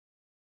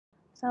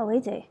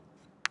Salvete.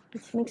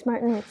 Let's make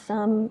Martin with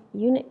some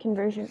unit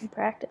conversion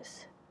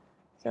practice.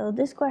 So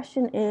this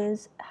question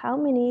is how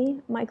many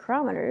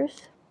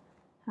micrometers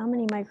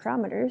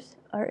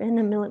are in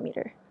a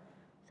millimeter?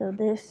 So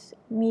this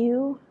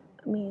mu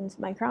means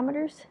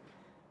micrometers.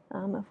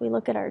 If we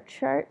look at our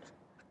chart,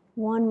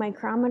 1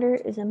 micrometer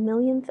is a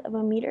millionth of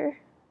a meter.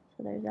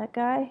 So there's that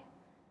guy,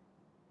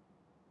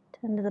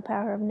 10 to the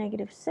power of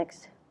negative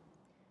 6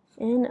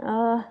 in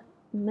a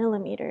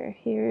millimeter.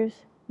 Here's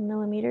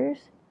millimeters.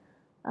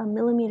 A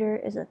millimeter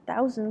is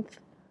 1,000th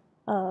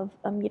of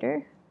a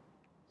meter.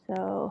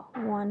 So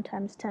 1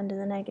 times 10 to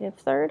the negative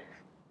third.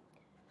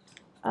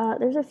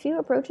 There's a few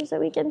approaches that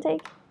we can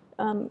take.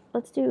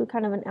 Let's do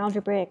kind of an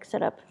algebraic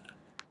setup.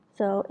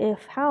 So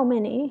if how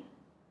many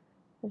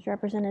is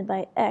represented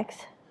by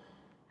x,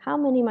 how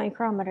many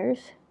micrometers,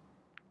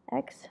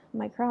 x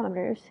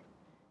micrometers,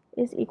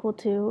 is equal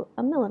to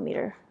a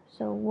millimeter.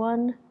 So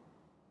 1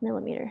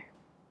 millimeter.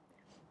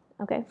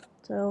 Okay,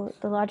 so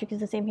the logic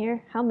is the same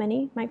here. How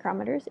many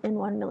micrometers in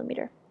 1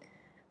 millimeter?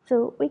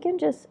 So we can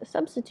just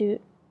substitute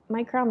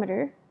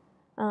micrometer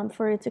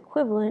for its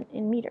equivalent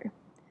in meter.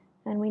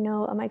 And we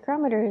know a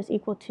micrometer is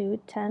equal to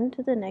 10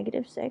 to the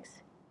negative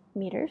 6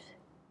 meters.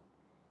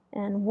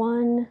 And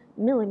 1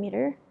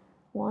 millimeter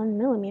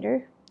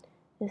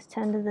is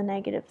 10 to the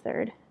negative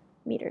third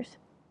meters.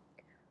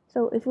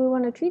 So if we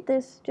want to treat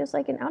this just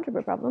like an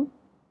algebra problem,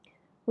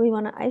 we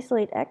want to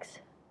isolate x.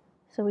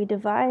 So we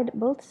divide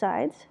both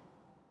sides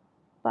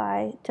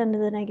by 10 to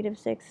the negative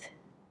 6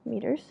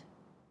 meters.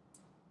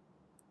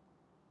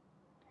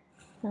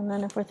 And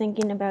then if we're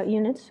thinking about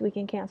units, we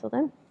can cancel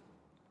them.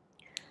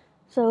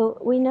 So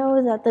we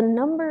know that the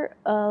number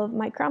of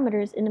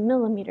micrometers in a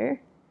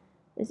millimeter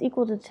is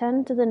equal to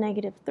 10 to the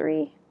negative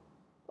 3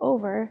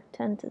 over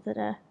 10 to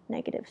the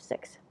negative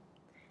 6.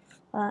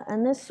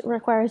 And this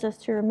requires us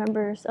to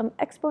remember some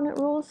exponent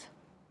rules.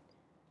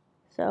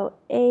 So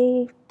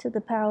a to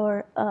the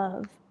power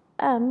of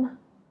m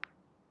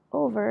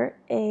over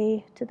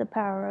a to the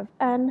power of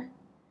n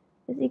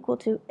is equal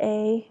to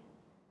a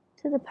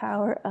to the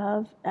power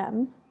of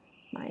m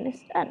minus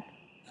n.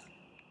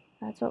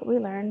 That's what we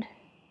learned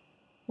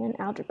in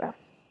algebra.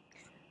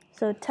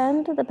 So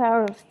 10 to the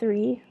power of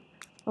 3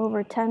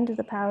 over 10 to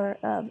the power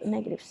of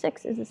negative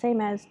 6 is the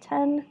same as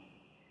 10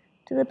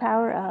 to the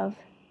power of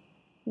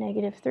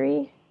negative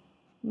 3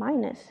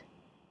 minus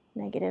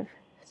negative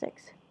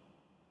 6,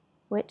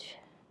 which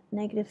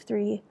negative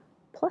 3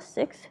 plus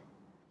 6,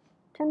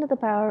 10 to the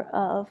power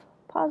of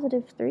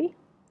positive 3.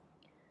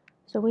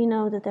 So we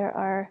know that there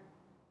are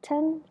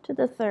 10 to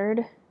the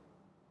third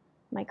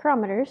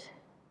micrometers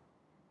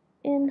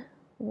in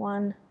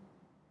 1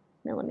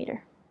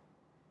 millimeter.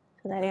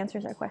 So that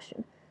answers our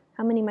question.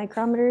 How many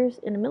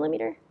micrometers in a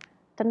millimeter?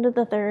 10 to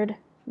the third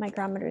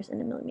micrometers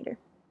in a millimeter.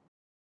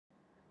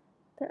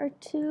 There are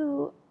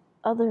two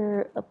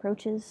other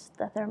approaches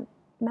that are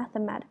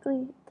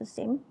mathematically the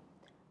same,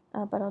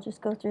 but I'll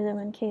just go through them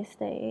in case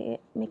they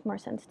make more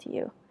sense to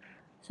you.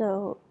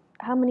 So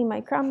how many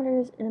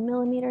micrometers in a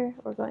millimeter?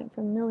 We're going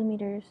from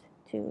millimeters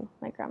to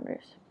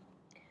micrometers.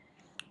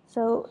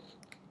 So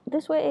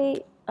this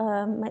way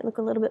might look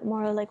a little bit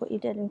more like what you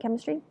did in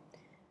chemistry,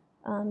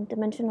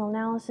 dimensional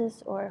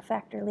analysis or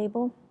factor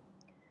label.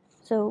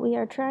 So we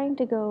are trying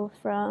to go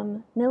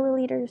from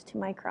milliliters to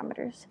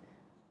micrometers.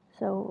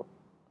 So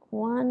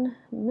 1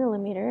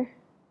 millimeter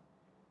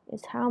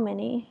is how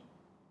many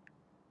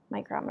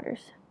micrometers?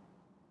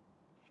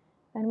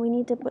 And we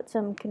need to put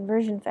some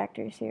conversion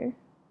factors here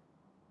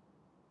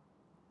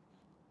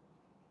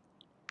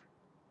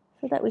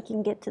so that we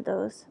can get to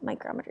those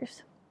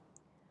micrometers.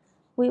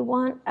 We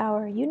want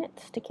our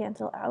units to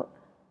cancel out,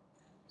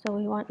 so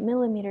we want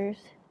millimeters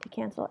to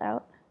cancel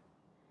out.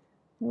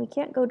 And we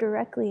can't go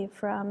directly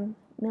from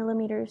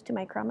millimeters to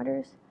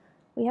micrometers.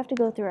 We have to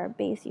go through our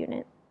base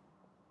unit,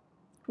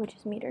 which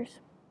is meters.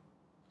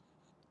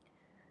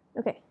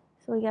 Okay,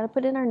 so we got to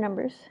put in our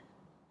numbers.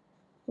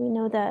 We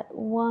know that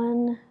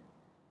 1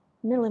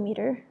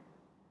 millimeter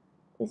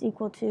is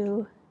equal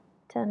to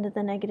 10 to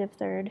the negative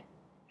third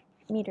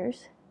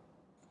meters.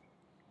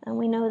 And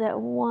we know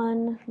that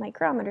 1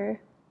 micrometer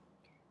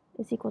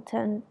is equal to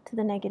 10 to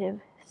the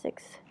negative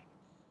 6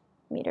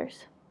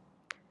 meters.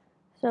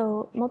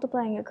 So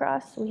multiplying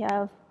across, we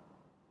have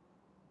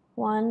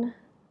 1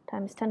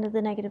 times 10 to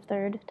the negative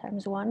third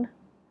times 1.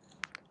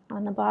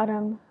 On the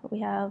bottom,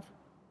 we have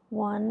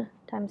 1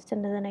 times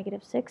 10 to the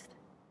negative 6th.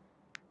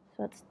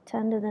 So it's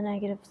 10 to the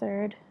negative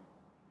third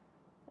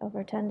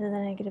over 10 to the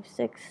negative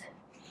 6th.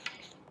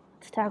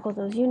 Let's tackle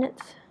those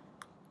units.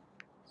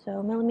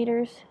 So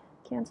millimeters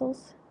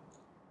cancels,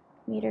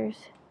 meters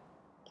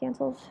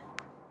cancels,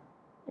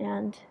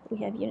 and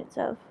we have units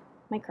of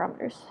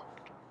micrometers,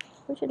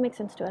 which should make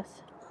sense to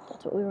us.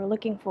 That's what we were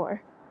looking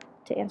for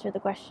to answer the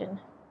question,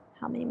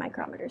 how many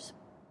micrometers?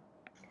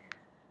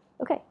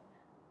 Okay,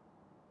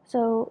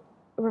 so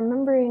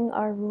remembering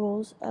our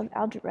rules of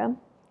algebra,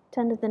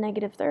 10 to the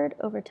negative third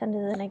over 10 to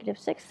the negative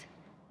 6th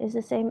is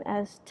the same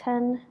as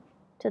 10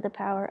 to the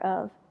power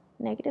of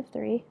negative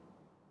 3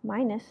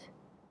 minus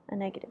a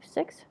negative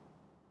 6.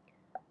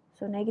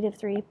 So negative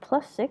 3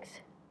 plus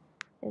 6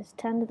 is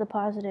 10 to the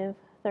positive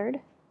third.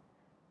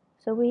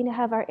 So we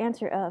have our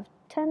answer of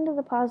 10 to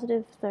the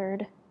positive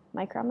third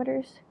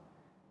micrometers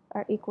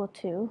are equal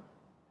to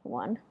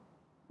 1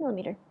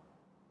 millimeter.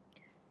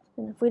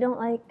 And if we don't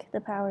like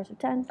the powers of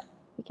 10,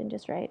 we can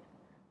just write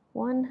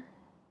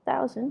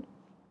 1,000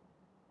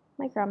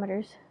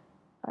 micrometers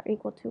are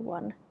equal to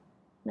 1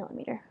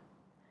 millimeter.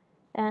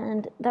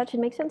 And that should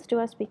make sense to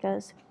us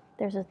because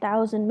there's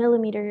 1,000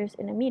 millimeters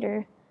in a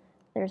meter,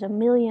 there's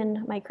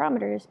 1,000,000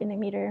 micrometers in a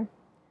meter,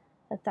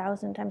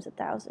 1,000 times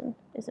 1,000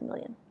 is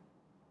 1,000,000.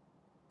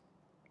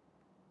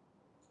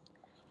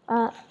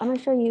 I'm going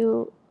to show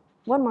you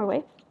one more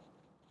way,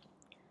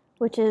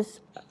 which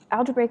is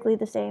algebraically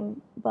the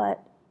same,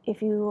 but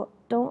if you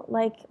don't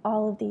like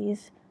all of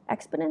these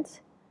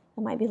exponents,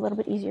 it might be a little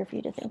bit easier for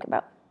you to think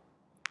about.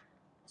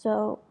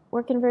 So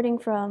we're converting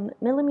from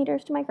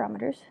millimeters to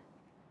micrometers.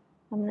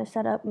 I'm going to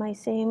set up my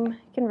same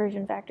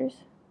conversion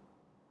factors.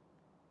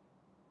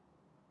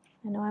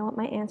 I know I want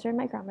my answer in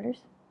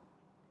micrometers.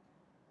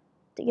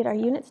 To get our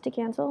units to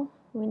cancel,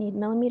 we need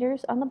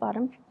millimeters on the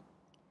bottom.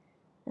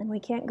 And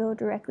we can't go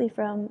directly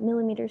from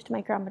millimeters to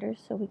micrometers,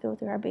 so we go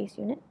through our base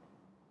unit.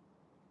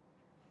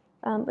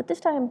 But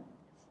this time,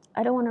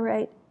 I don't want to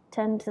write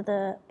 10 to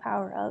the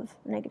power of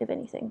negative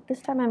anything.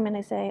 This time I'm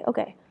going to say,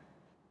 okay,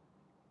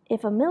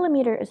 if a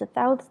millimeter is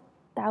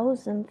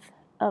 1,000th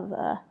of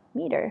a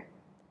meter,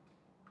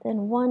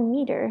 then 1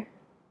 meter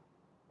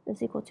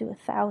is equal to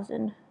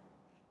 1,000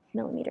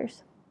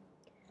 millimeters.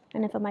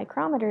 And if a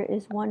micrometer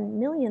is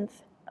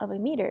 1,000,000th of a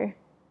meter,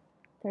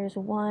 there's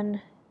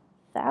 1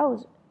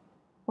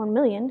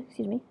 million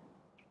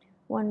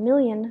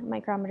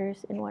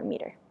micrometers in 1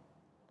 meter.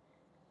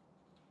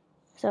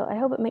 So I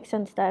hope it makes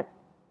sense that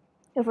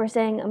if we're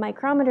saying a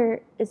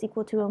micrometer is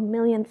equal to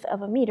 1,000,000th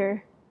of a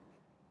meter,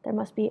 there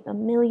must be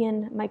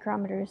 1,000,000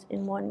 micrometers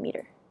in 1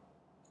 meter.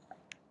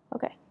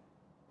 Okay,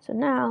 so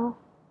now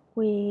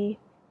we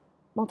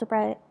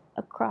multiply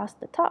across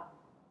the top.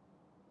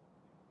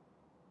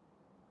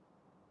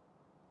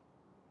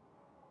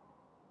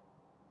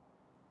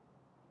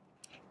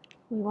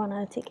 We want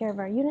to take care of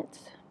our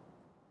units.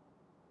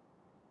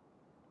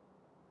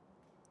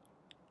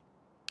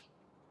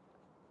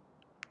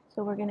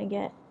 So we're going to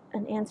get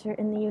an answer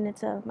in the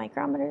units of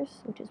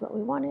micrometers, which is what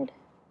we wanted.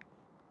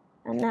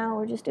 And now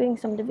we're just doing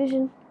some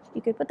division.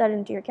 You could put that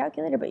into your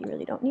calculator, but you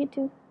really don't need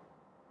to.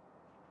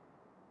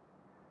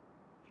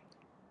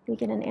 We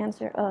get an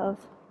answer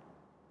of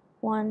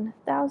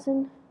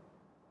 1,000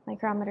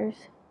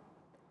 micrometers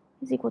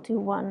is equal to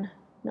 1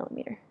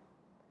 millimeter.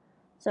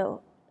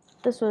 So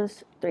this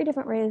was 3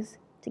 different ways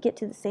to get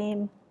to the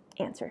same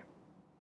answer.